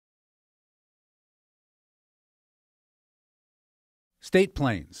State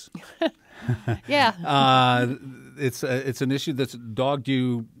planes. Yeah. It's an issue that's dogged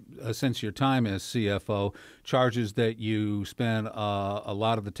you since your time as CFO. Charges that you spend a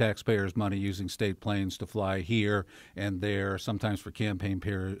lot of the taxpayers' money using state planes to fly here and there, sometimes for campaign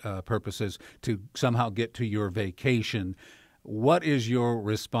purposes, to somehow get to your vacation. What is your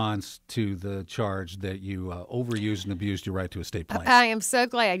response to the charge that you overused and abused your right to a state plane? I am so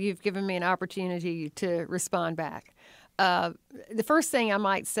glad you've given me an opportunity to respond back. The first thing I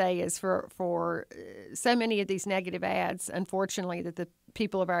might say is for so many of these negative ads, unfortunately, that the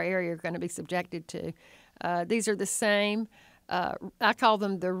people of our area are going to be subjected to, these are the same. I call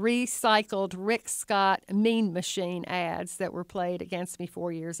them the recycled Rick Scott mean machine ads that were played against me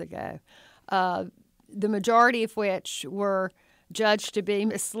 4 years ago, the majority of which were judged to be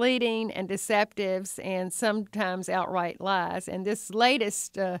misleading and deceptive and sometimes outright lies. And this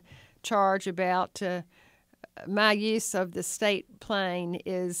latest charge about my use of the state plane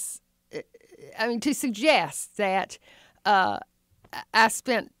is, to suggest that I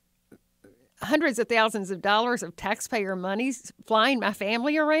spent hundreds of thousands of dollars of taxpayer money flying my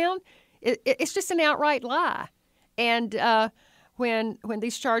family around, it's just an outright lie. And when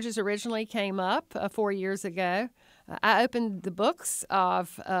these charges originally came up 4 years ago, I opened the books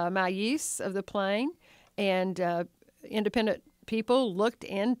of my use of the plane, and independent people looked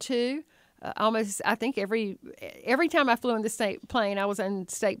into almost, I think, every time I flew in the state plane, I was in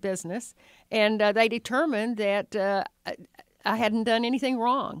state business, and they determined that I hadn't done anything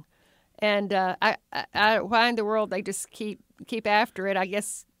wrong. And why in the world they just keep after it? I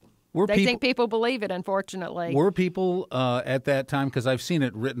guess they think people believe it, unfortunately. Were people at that time, because I've seen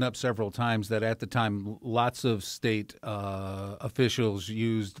it written up several times, that at the time lots of state officials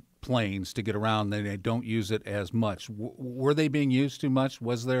used planes to get around, and they don't use it as much. Were they being used too much?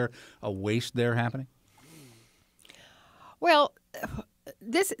 Was there a waste there happening? Well,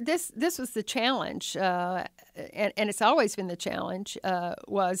 this was the challenge, and it's always been the challenge,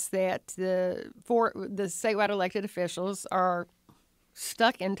 was that the statewide elected officials are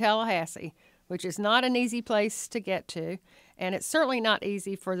stuck in Tallahassee, which is not an easy place to get to, and it's certainly not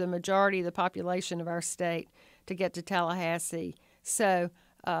easy for the majority of the population of our state to get to Tallahassee. So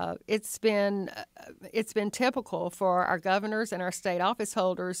it's been typical for our governors and our state office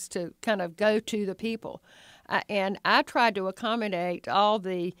holders to kind of go to the people. And I tried to accommodate all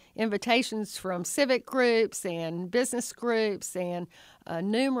the invitations from civic groups and business groups and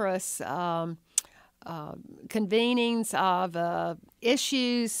numerous convenings of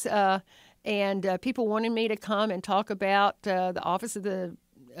issues and people wanting me to come and talk about the Office of the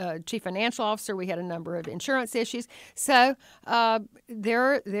Chief Financial Officer. We had a number of insurance issues. So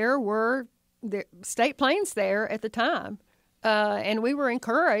there were state planes there at the time, and we were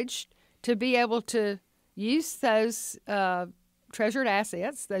encouraged to be able to use those treasured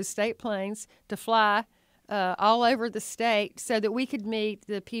assets, those state planes, to fly all over the state so that we could meet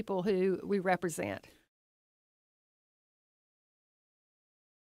the people who we represent.